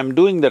time if I am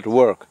doing that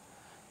work,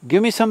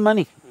 give me some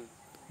money,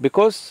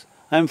 because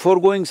I'm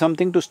foregoing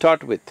something to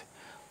start with.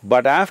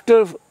 But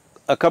after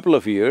a couple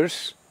of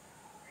years,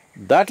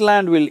 that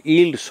land will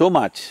yield so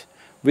much.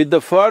 With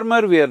the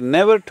farmer, we are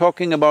never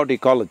talking about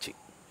ecology.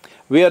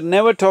 We are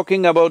never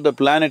talking about the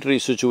planetary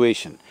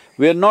situation.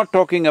 We are not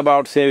talking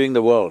about saving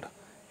the world.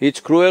 It's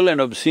cruel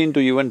and obscene to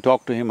even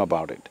talk to him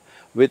about it.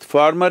 With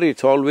farmer,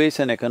 it's always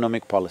an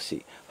economic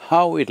policy,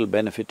 how it'll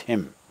benefit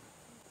him.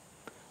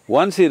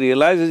 Once he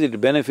realizes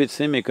it benefits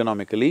him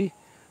economically,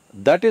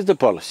 that is the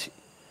policy.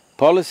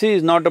 Policy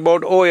is not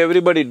about, oh,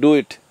 everybody do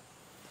it,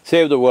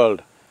 save the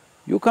world.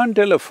 You can't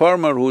tell a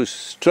farmer who is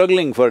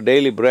struggling for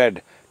daily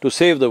bread to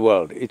save the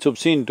world. It's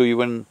obscene to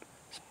even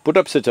put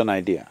up such an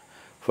idea.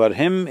 For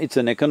him, it's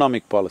an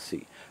economic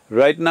policy.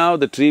 Right now,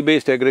 the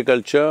tree-based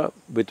agriculture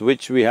with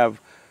which we have,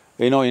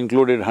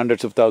 included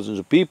hundreds of thousands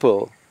of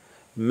people,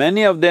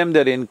 many of them,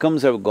 their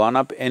incomes have gone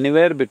up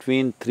anywhere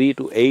between 3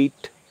 to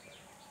 8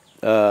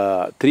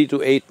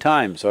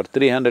 times or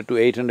 300 to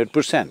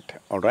 800%,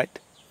 all right?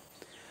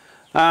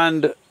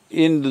 And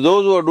in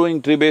those who are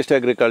doing tree-based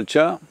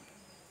agriculture,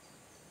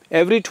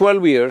 every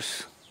 12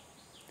 years,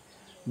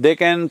 they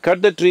can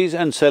cut the trees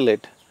and sell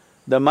it.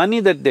 The money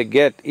that they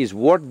get is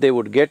what they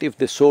would get if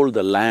they sold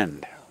the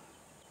land.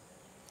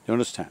 You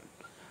understand?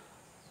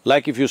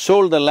 Like if you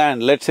sold the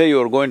land, let's say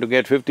you're going to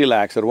get 50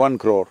 lakhs or 1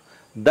 crore,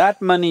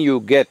 that money you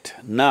get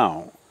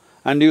now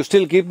and you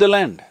still keep the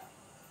land.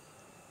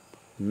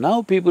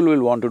 Now people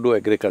will want to do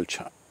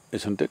agriculture,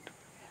 isn't it?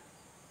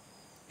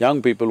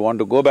 Young people want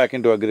to go back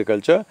into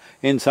agriculture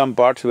in some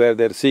parts where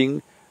they're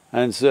seeing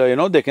and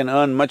so, they can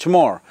earn much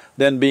more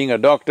than being a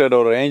doctor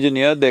or an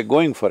engineer, they're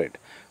going for it.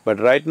 But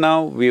right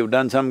now, we've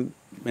done some,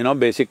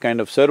 basic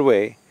kind of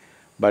survey,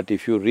 but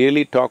if you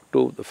really talk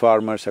to the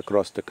farmers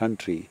across the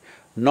country,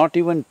 not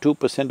even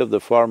 2% of the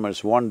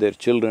farmers want their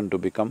children to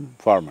become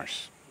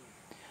farmers.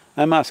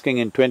 I'm asking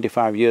in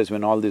 25 years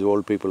when all these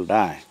old people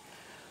die,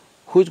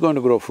 who's going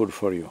to grow food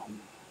for you?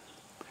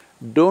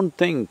 Don't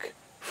think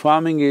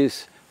farming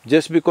is…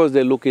 just because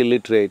they look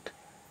illiterate,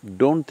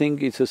 don't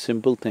think it's a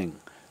simple thing.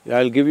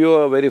 I'll give you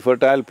a very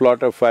fertile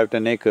plot of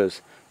 5–10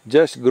 acres,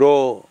 just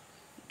grow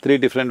 3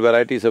 different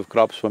varieties of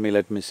crops for me,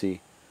 let me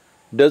see.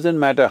 Doesn't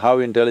matter how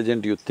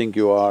intelligent you think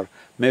you are,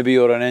 maybe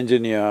you're an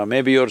engineer,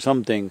 maybe you're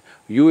something,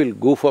 you will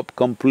goof up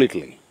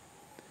completely.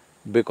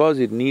 Because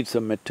it needs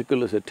some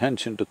meticulous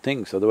attention to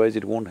things, otherwise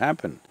it won't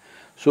happen.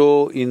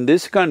 So, in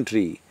this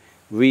country,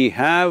 we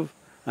have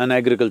an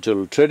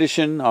agricultural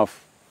tradition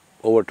of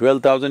over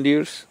 12,000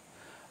 years,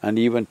 and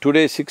even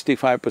today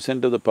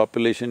 65% of the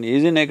population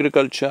is in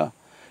agriculture.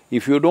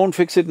 If you don't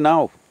fix it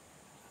now,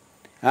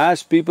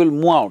 as people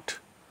move out,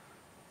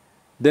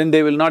 then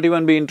they will not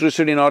even be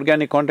interested in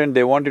organic content,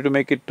 they wanted to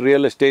make it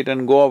real estate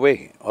and go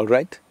away, all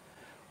right?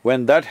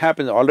 When that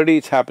happens, already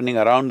it's happening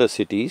around the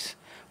cities,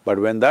 but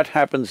when that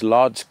happens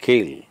large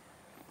scale,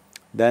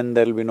 then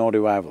there'll be no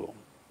revival.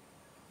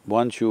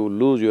 Once you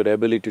lose your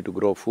ability to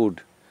grow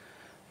food,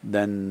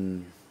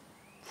 then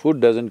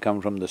food doesn't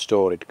come from the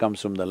store, it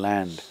comes from the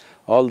land.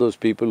 All those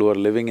people who are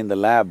living in the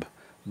lab,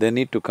 they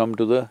need to come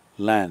to the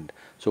land.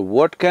 So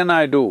what can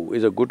I do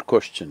is a good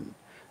question,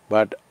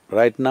 but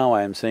right now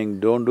I am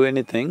saying don't do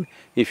anything.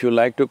 If you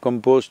like to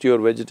compost your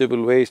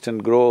vegetable waste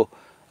and grow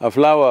a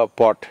flower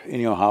pot in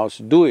your house,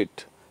 do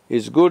it.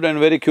 It's good and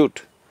very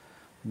cute,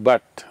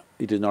 but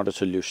it is not a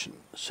solution.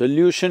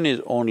 Solution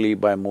is only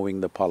by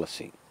moving the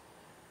policy.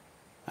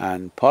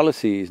 And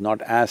policy is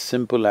not as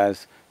simple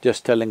as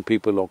just telling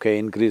people, okay,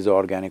 increase the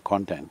organic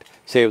content,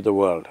 save the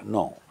world.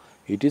 No,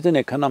 it is an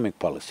economic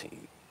policy.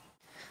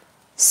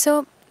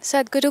 So,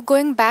 Sadhguru,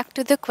 going back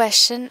to the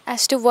question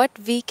as to what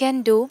we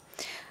can do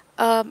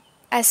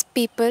as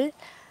people,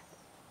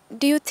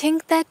 do you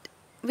think that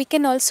we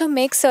can also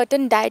make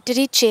certain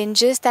dietary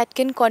changes that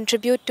can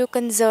contribute to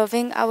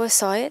conserving our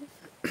soil?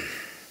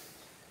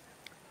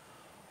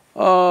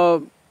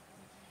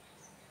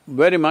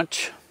 Very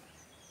much.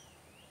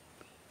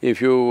 If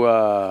you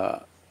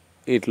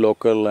eat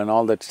local and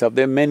all that stuff,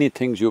 there are many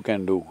things you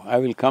can do. I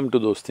will come to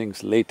those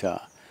things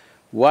later.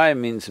 Why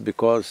means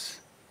because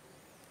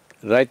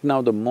right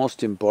now the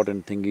most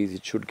important thing is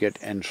it should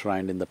get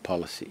enshrined in the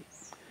policy.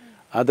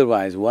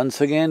 Otherwise,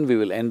 once again we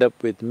will end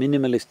up with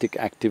minimalistic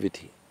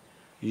activity.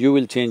 You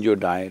will change your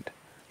diet.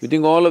 You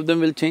think all of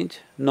them will change?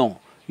 No.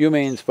 You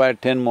may inspire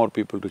 10 more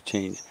people to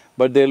change,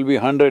 but there'll be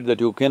 100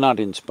 that you cannot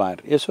inspire,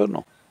 yes or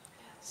no?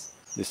 Yes.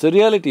 This is the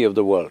reality of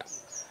the world.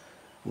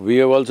 We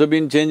have also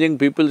been changing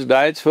people's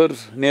diets for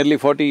nearly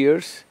 40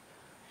 years.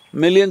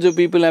 Millions of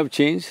people have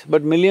changed,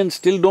 but millions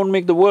still don't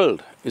make the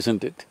world,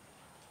 isn't it?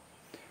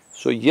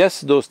 So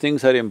yes, those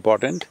things are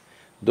important,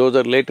 those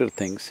are later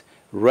things.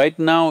 Right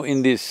now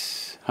in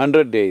these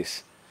 100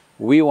 days,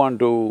 we want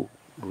to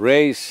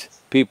raise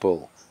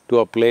people to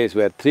a place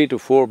where 3 to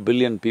 4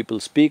 billion people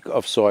speak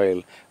of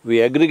soil,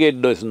 we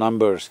aggregate those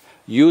numbers,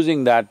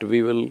 using that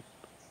we will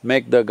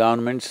make the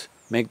governments,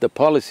 make the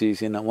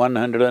policies in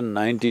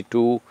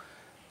 192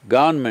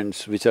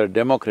 governments which are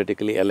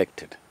democratically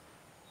elected.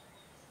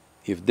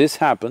 If this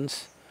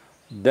happens,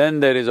 then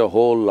there is a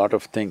whole lot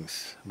of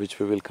things which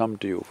we will come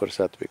to you for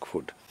Satvic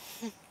food.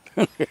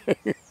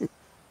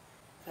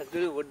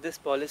 Sadhguru, would this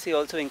policy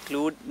also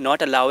include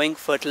not allowing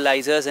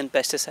fertilizers and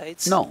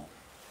pesticides? No.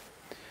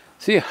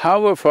 See,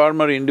 how a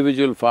farmer,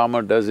 individual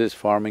farmer does his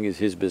farming is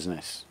his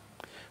business.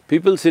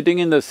 People sitting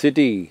in the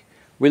city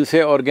will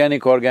say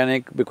organic,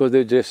 organic because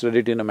they just read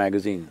it in a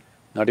magazine,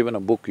 not even a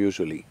book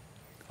usually,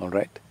 all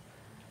right?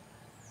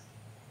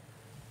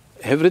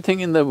 Everything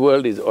in the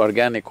world is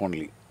organic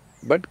only,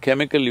 but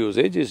chemical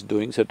usage is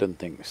doing certain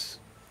things.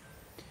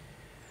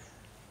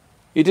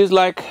 It is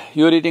like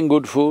you're eating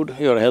good food,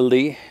 you're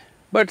healthy,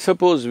 but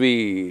suppose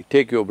we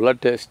take your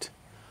blood test,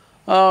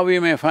 we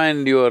may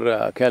find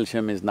your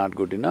calcium is not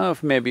good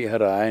enough, maybe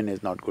her iron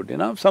is not good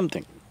enough,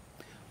 something.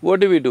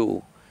 What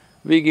do?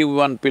 We give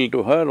one pill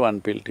to her,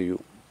 one pill to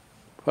you.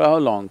 For how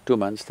long? 2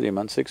 months, 3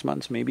 months, 6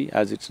 months maybe,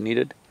 as it's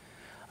needed.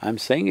 I'm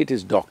saying it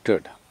is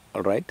doctored,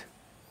 all right?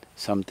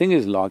 Something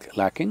is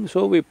lacking,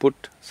 so we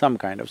put some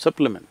kind of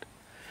supplement.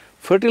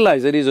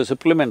 Fertilizer is a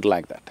supplement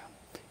like that.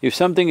 If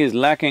something is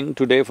lacking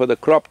today for the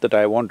crop that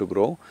I want to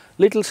grow,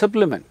 little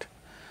supplement.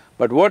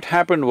 But what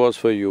happened was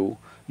for you,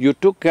 you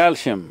took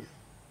calcium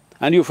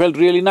and you felt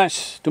really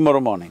nice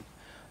tomorrow morning.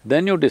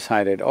 Then you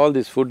decided, all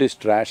this food is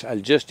trash, I'll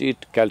just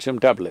eat calcium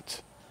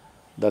tablets.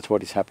 That's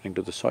what is happening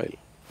to the soil.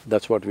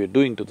 That's what we're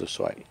doing to the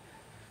soil.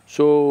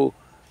 So,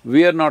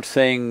 we are not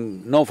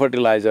saying no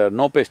fertilizer,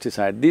 no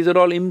pesticide, these are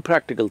all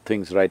impractical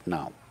things right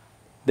now.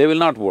 They will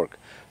not work.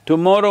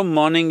 Tomorrow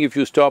morning if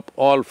you stop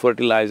all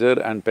fertilizer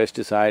and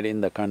pesticide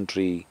in the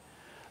country,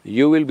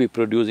 you will be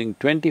producing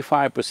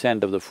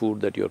 25% of the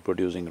food that you're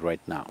producing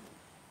right now.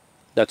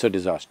 That's a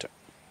disaster.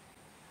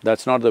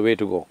 That's not the way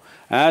to go.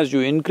 As you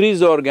increase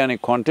the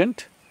organic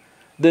content,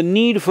 the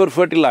need for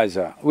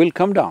fertilizer will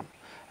come down.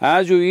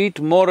 As you eat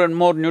more and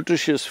more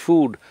nutritious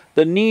food,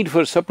 the need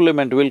for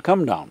supplement will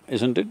come down,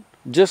 isn't it?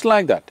 Just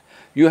like that,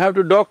 you have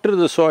to doctor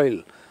the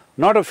soil,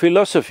 not a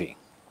philosophy.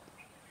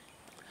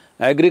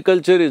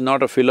 Agriculture is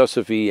not a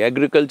philosophy,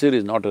 agriculture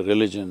is not a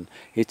religion,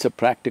 it's a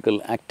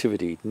practical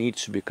activity, it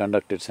needs to be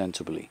conducted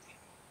sensibly.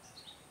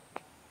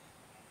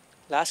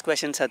 Last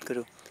question,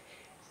 Sadhguru.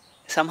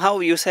 Somehow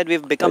you said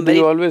we've become Do very…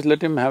 you always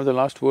let him have the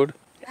last word?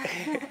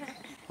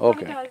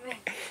 Okay.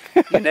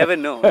 You never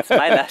know, it's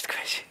my last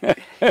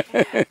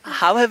question.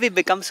 How have we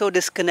become so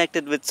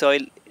disconnected with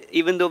soil,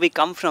 even though we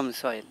come from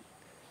soil?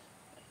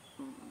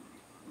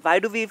 Why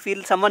do we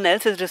feel someone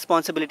else's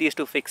responsibility is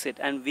to fix it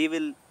and we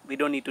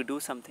don't need to do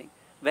something?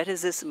 Where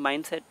does this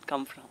mindset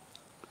come from?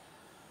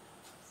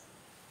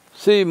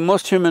 See,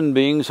 most human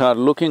beings are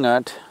looking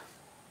at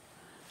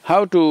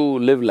how to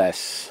live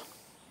less,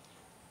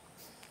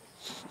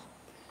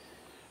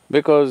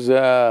 because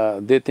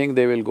they think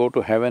they will go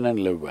to heaven and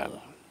live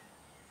well.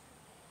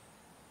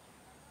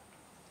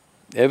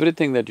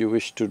 Everything that you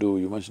wish to do,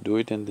 you must do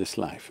it in this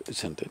life,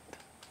 isn't it?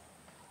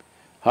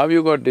 How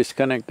you got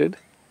disconnected?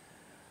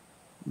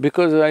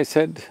 Because I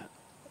said,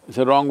 it's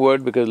a wrong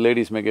word because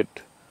ladies may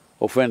get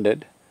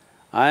offended,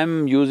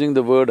 I'm using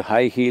the word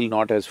high heel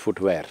not as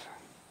footwear.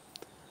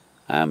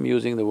 I'm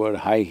using the word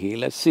high heel.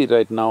 Let's see,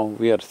 right now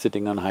we are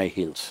sitting on high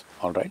heels,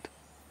 all right?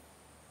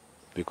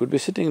 We could be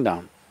sitting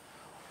down.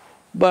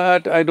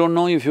 But I don't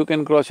know if you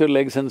can cross your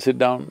legs and sit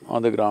down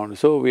on the ground,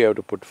 so we have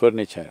to put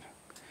furniture.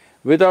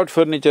 Without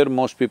furniture,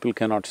 most people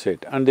cannot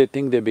sit and they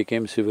think they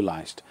became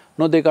civilized.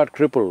 No, they got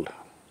crippled.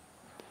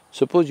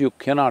 Suppose you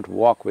cannot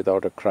walk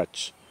without a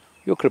crutch,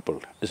 you're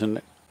crippled, isn't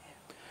it?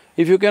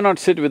 If you cannot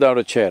sit without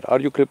a chair, are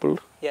you crippled?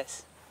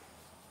 Yes.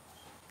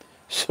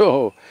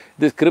 So,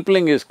 this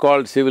crippling is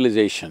called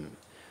civilization.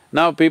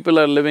 Now people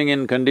are living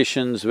in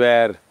conditions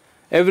where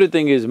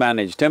everything is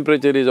managed,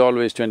 temperature is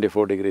always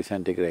 24 degrees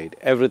centigrade,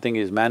 everything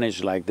is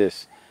managed like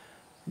this.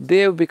 They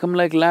have become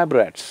like lab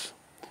rats.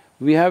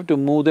 We have to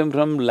move them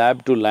from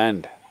lab to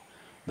land.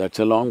 That's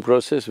a long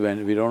process,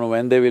 when we don't know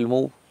when they will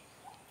move.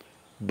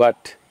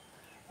 But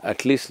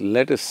at least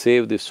let us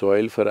save the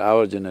soil for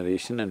our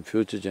generation and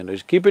future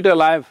generation. Keep it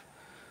alive.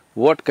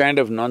 What kind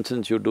of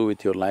nonsense you do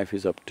with your life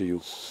is up to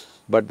you.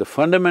 But the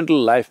fundamental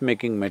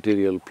life-making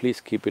material,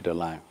 please keep it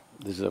alive.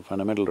 This is a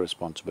fundamental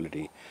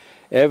responsibility.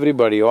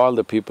 Everybody, all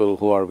the people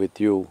who are with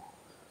you,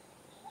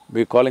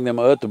 we're calling them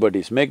earth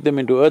buddies, make them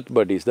into earth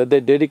buddies, that they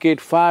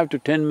dedicate 5 to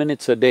 10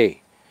 minutes a day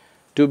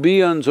to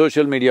be on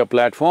social media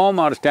platform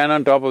or stand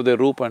on top of the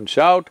roof and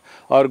shout,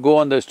 or go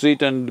on the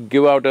street and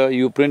give out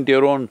you print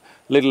your own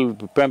little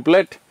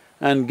pamphlet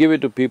and give it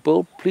to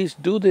people. Please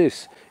do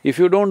this. If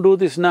you don't do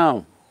this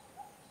now,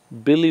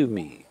 believe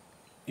me,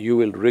 you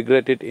will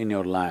regret it in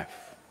your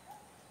life.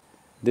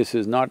 This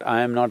is not…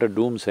 I am not a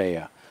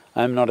doomsayer,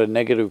 I am not a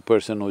negative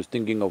person who is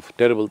thinking of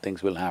terrible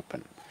things will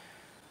happen.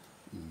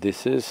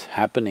 This is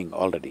happening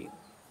already.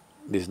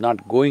 This is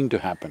not going to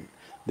happen,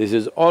 this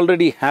is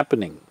already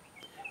happening.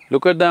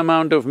 Look at the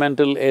amount of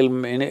mental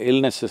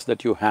illnesses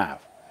that you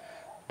have.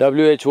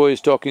 WHO is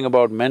talking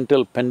about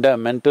mental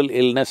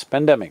illness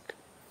pandemic.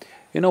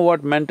 You know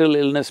what mental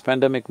illness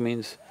pandemic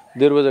means?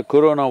 There was a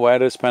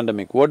coronavirus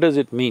pandemic. What does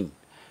it mean?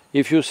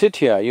 If you sit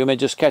here, you may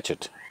just catch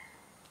it,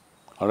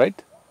 all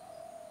right?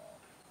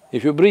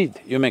 If you breathe,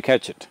 you may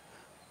catch it.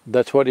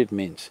 That's what it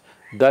means.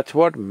 That's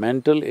what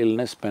mental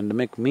illness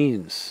pandemic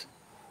means.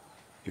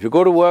 If you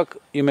go to work,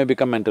 you may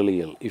become mentally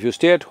ill. If you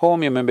stay at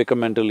home, you may become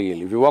mentally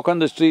ill. If you walk on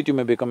the street, you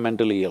may become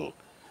mentally ill.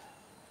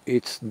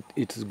 It's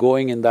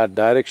going in that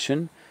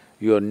direction.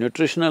 Your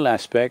nutritional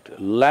aspect,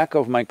 lack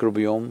of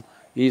microbiome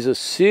is a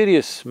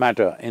serious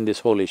matter in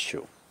this whole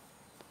issue.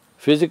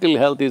 Physical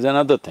health is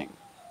another thing.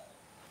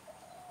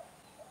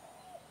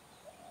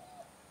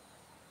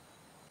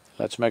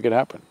 Let's make it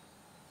happen.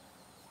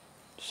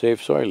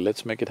 Save soil,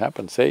 let's make it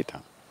happen, say it.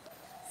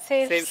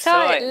 Save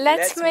soil,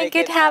 let's make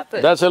it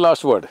happen. That's the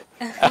last word.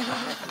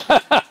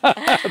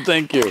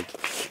 Thank you.